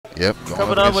Yep.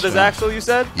 Coming on with his Axel, you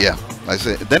said? Yeah. Like I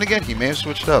said, then again, he may have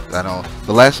switched up. I know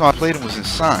the last time I played him was in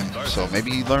Sign, so maybe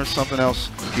he learned something else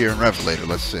here in Revelator.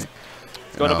 Let's see.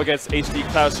 Going up against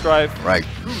HDCloudStrife. Right.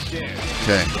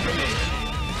 Okay.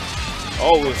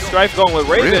 Oh, Strife going with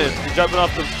Raven. Really? He's jumping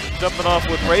off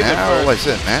with Raven now, first. like I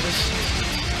said, Madness.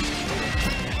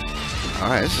 All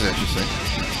right, this is interesting.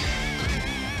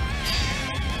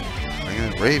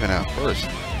 Bringing Raven out first.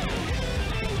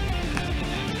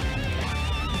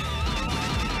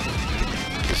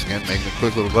 Just again, making a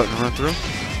quick little button run through.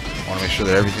 Want to make sure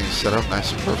that everything is set up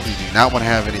nice and perfect. You do not want to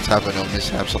have any type of no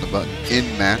mishaps on the button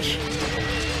in match.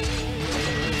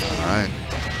 All right.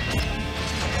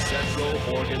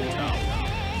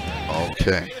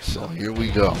 Okay, so here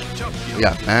we go. We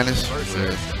got Madness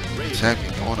with Tempe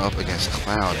going up against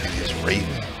Cloud and his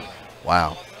Raven.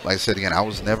 Wow. Like I said again, I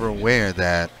was never aware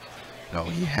that,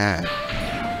 he had,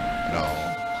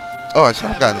 oh,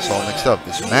 I've gotten this all mixed up.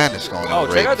 It's Madness going on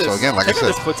with Raven. So again, like I said,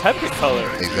 this Potemkin color.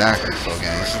 Exactly. So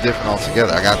again, this is different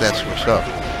altogether. I got that switched up.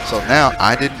 So now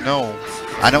I don't know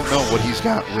what he's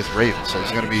got with Raven. So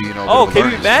it's going to be, Oh,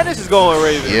 KPB Madness is going with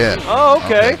Raven. Yeah. Oh,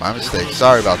 okay. My mistake.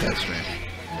 Sorry about that, stream.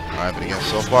 All right, but again,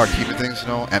 so far keeping things,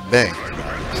 at bay.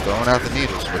 He's throwing out the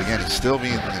needles, but again, he's still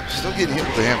getting hit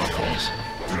with the hammer falls.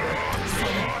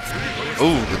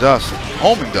 Ooh, the dust,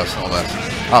 homing dust, no less.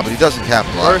 Ah, but he doesn't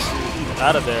capitalize. Burst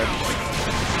out of there.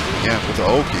 Yeah, with the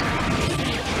Oki.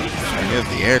 And here's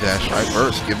the air dash, right?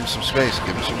 Burst, give him some space,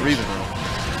 give him some breathing room.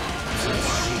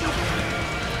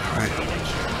 All right,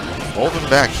 holding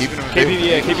back, keeping him.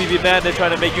 KPB Madness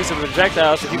trying to make use of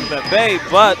projectiles to keep him at bay,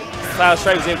 but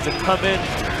CloudStrife was able to come in.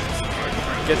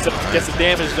 Get some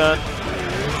damage done.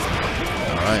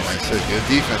 Alright, like I said, good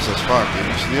defense thus far. Good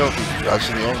use of the Oki. Drives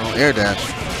to the Oki, air dash.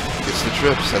 Gets the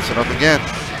trip, sets it up again.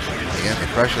 Again, the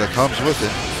pressure that comes with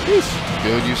it.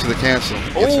 Good use of the cancel.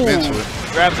 Gets him into it.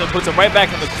 Grabs him, puts him right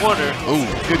back in the corner. Ooh,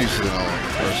 good use of the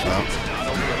first round.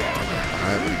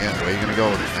 Alright, but again, where are you going to go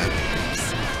with it, man?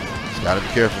 He's got to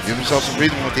be careful. Give himself some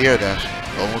breathing with the air dash.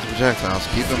 Going with the projectiles.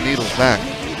 Keep them needles back.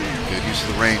 Good use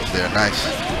of the range there. Nice.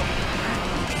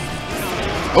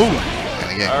 Oh,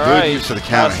 and again, good use of the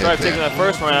counter hit there. Taking that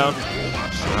first round.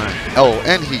 All right. Oh,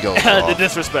 and he goes The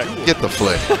disrespect. Get the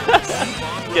flick.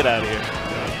 Get out of here.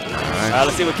 All right.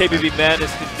 Let's see what KPB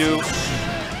Madness can do.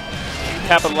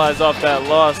 Capitalize off that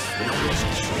loss.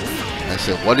 I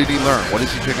said, what did he learn? What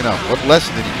is he picking up? What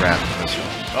lesson did he grab from this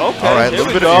one? Okay, all right, a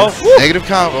little bit of negative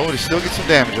combo, but he still gets some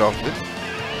damage off of it.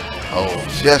 Oh,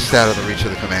 just out of the reach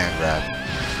of the command grab.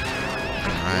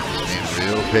 All right, just being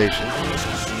real patient.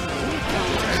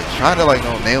 Trying to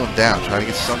nail him down, trying to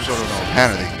get some sort of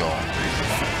pattern they can go on.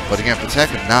 But again, protect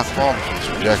him, not falling from these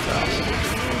projectiles.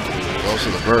 Goes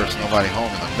to the burst, nobody home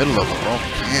in the middle of a roam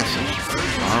cancel.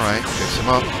 Alright, picks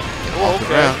him up, get off the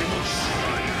ground.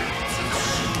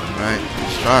 Alright,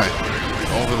 he's trying.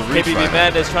 Over the reach. KPB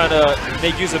Madness trying to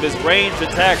make use of his range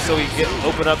attack so he can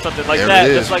open up something like there that.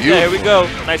 Just like that. Here we go.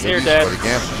 Nice air dash. But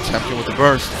again, attempting with the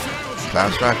burst.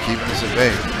 CloudStrife keeping this at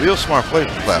bay. Real smart play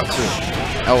from Cloud, too.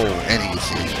 Oh, and he gets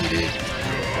the HDD.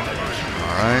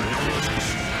 Alright.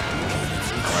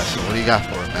 Alright, so what do you got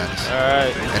for it, man?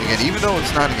 Alright. And again, even though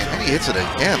it's not again, and he hits it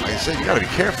again, like I said, you gotta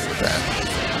be careful with that.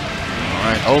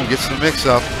 Alright, oh, gets the mix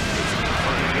up.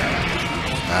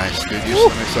 Nice, good use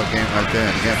of the mix up game right there.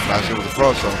 And again, flies over the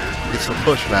crossover, gets the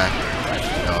pushback.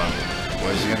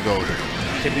 Where's he gonna go with it?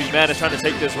 KPB Madness trying to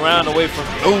take this round away from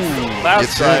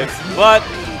CloudStrife, but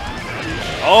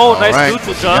nice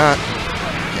neutral jump.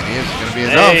 And here's gonna be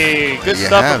enough. Hey, good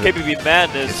stuff from KPB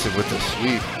Madness. Gets it with the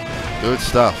sweep. Good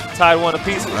stuff. Tied one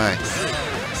apiece. Right.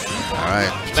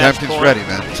 Alright. Champion's ready,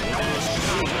 man.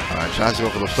 Alright, tries to go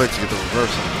for the flick to get the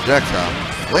reverse on the projectile.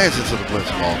 Lands into the blitz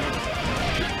ball.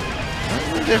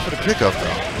 Not there for the pickup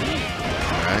though.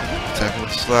 Alright. Attacking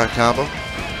with the slide combo.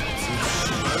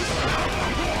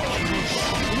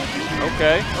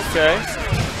 Okay.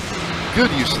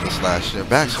 Good use of the slash there.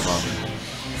 Backs him up.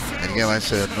 And again, like I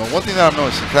said, one thing that I've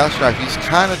noticed in CloudStrife, he's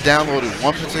kind of downloaded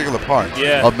one particular part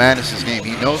of Madness's game.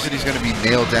 He knows that he's going to be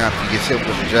nailed down if he gets hit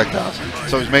with the projectiles.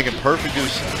 So he's making perfect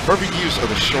use of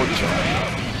the short jump.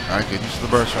 All right, good use of the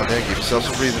burst right there. Give yourself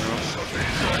some breathing room.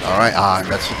 All right,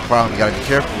 that's the problem. You got to be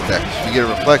careful with that. Because if you get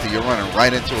it reflected, you're running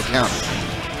right into a counter.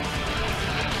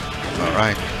 All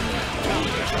right.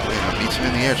 Meets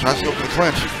him in the air. Tries to go for the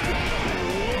clinch.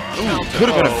 Ooh, could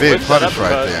have been a big punish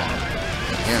right there.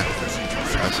 Yeah.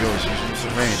 Tries to go using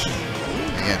some range.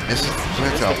 Again, misses the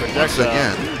projectile once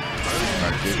again.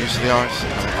 Alright, good use of the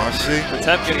RC.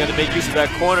 Potemkin going to make use of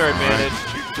that corner advantage.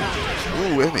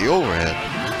 Ooh, and the overhead.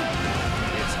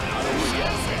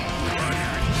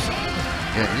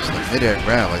 Yeah, using the mid-air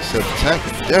grab. Like I said,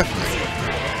 Potemkin definitely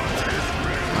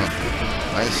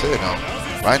I said, no.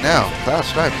 Right now,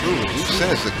 CloudStrife proves who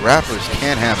says the grapplers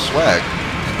can't have swag.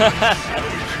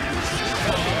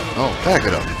 Oh, back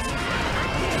it up.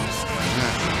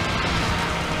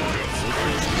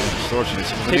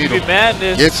 KPB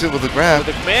Madness gets it with the grab.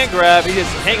 With the command grab, he is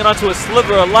hanging onto a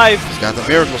sliver of life. He's got the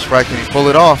miracle strike. Can he pull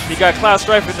it off? He got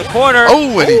CloudStrife in the corner.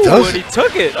 Oh, and he does it. And he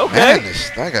took it. Okay.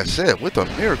 Madness, like I said, with the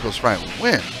miracle strike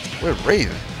win. We're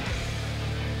Raven.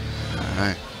 All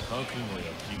right.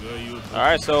 All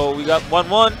right, so we got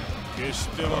 1-1. All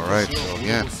right, so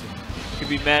again.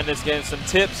 KPB Madness getting some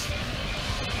tips.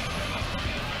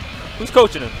 Who's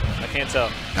coaching him? I can't tell.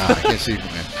 Nah, I can't see from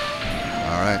here.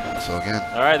 All right, so again.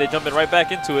 All right, they're jumping right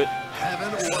back into it.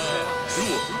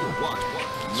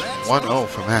 1-0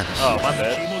 for Madness. Oh, my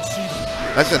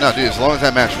bad. I said, no, dude, as long as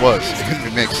that match was,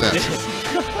 it makes sense.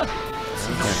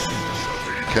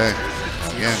 Okay.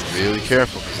 Again, really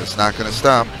careful because it's not going to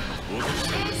stop.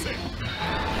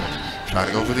 Trying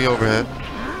to go for the overhead.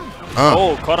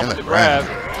 Oh, caught him with the grab.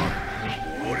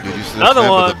 Another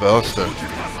one. With the Buster.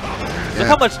 Look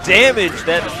how much damage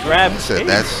that grab did.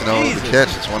 That's the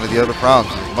catch. It's one of the other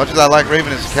problems. As much as I like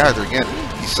Raven as a character, again,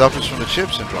 he suffers from the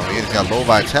chip syndrome. Again, he's got low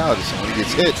vitality, so when he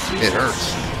gets hit, it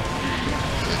hurts.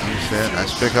 Use that.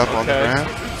 Nice pick up on the grab.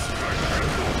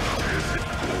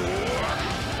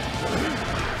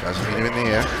 Tries to meet him in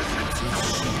the air.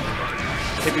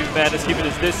 KPB Madness keeping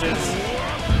his distance.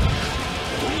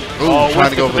 Ooh, trying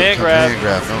to go for the command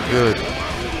grab. No good.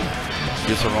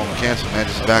 Gets a Roman cancel. Man,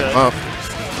 just back him up.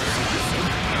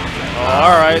 Oh,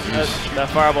 all right. That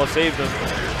fireball saved him.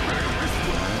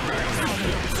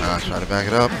 Try to back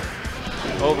it up.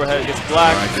 Overhead gets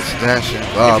blocked. All right, gets dashing.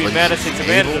 KPB Madness takes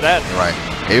advantage of that. Right.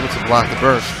 Able to block the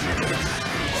burst.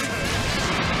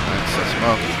 Sets him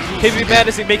up. KPB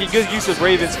Madness is making good use of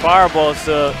Raven's fireballs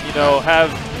to, you know,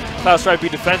 have CloudStrife be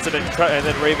defensive and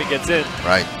then Raven gets in.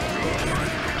 Right.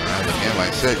 Again, like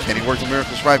I said, can he work the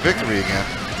Miracle Strike victory again?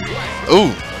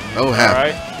 Ooh, no happen. All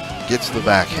right. Gets the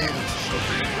backhand.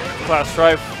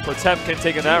 CloudStrife, Potemkin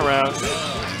taking that round.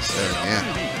 Yeah.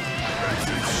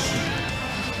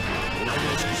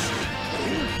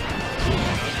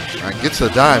 All right, gets the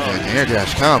dive in, air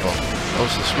dash combo.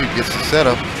 Goes the sweep, gets the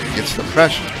setup, gets the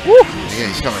pressure. Woo! Yeah,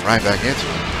 he's coming right back into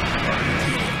it.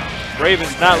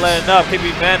 Raven's not letting up.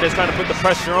 KPB Madness trying to put the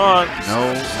pressure on.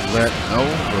 No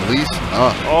release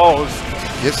up. Oh.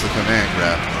 Gets the command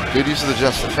grab. Good use of the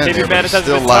just defend there, KPB but he's hasn't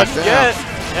still been locked touched down. yet.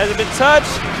 Hasn't been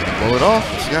touched. Pull it off.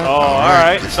 All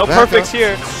right. No perfects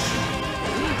here.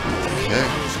 Okay.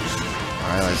 All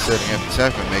right, like I said, again,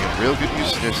 Potemkin making real good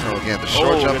use of this. So again, the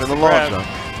short jump and the long jump.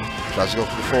 Tries to go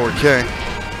for the forward K.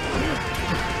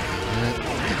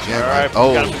 Again, right,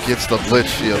 gets the blitz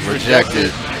shield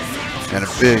rejected. And a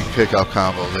big pickup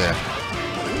combo there.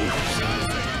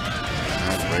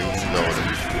 That's where you can go with it.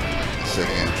 Sit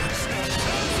in.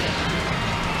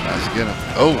 Nice to get him.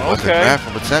 Oh, what's the grab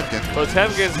from Potemkin?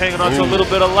 Potemkin's hanging on to a little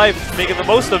bit of life, making the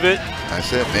most of it. I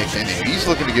said, and he's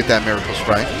looking to get that miracle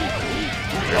strike.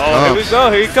 Here we go.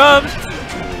 Here he comes.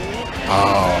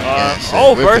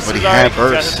 Burst. But he had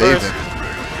burst. Saved him.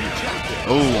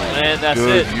 Oh, and that's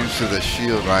good use of the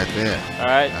shield right there. All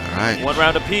right. One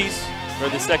round apiece for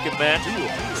the second match.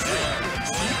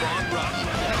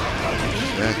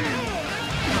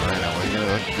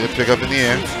 Good pick up in the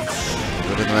air.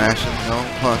 Good in the action, no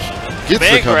punch. Gets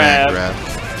the command grab.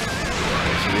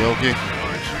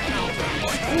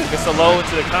 Gets the low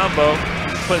into the combo.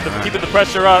 Keeping the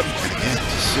pressure up.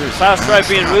 CloudStrife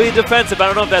being really defensive. I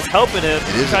don't know if that's helping him.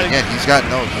 It is. Again, he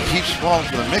keeps falling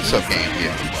for the mix-up game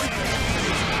here.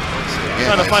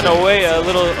 Trying to find a way, a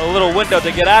little window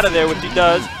to get out of there, which he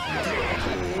does.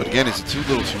 But again, it's too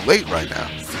little too late right now.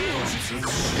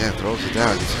 Yeah, throws it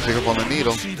down. Gets a pick up on the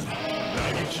needle.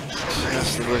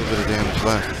 Just a little bit of damage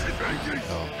left.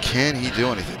 Oh, can he do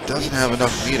anything? Doesn't have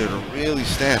enough meter to really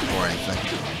stand for anything.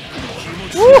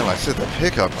 Yeah, like I said, the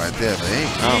pickup right there, but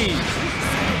ain't coming.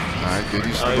 All right, good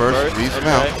use of the burst. Reads him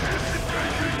out.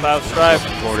 CloudStrife.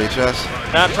 Forward HS.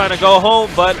 Not trying to go home,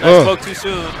 but I spoke too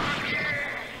soon.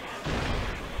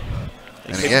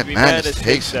 And again, Madness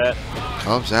takes it.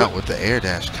 Comes out with the air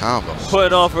dash combo. Put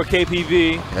it on for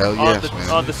KPB. Hell yes, man.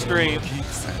 On the stream.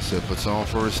 I said puts on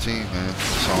for his team, man.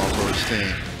 Puts on for his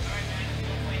team.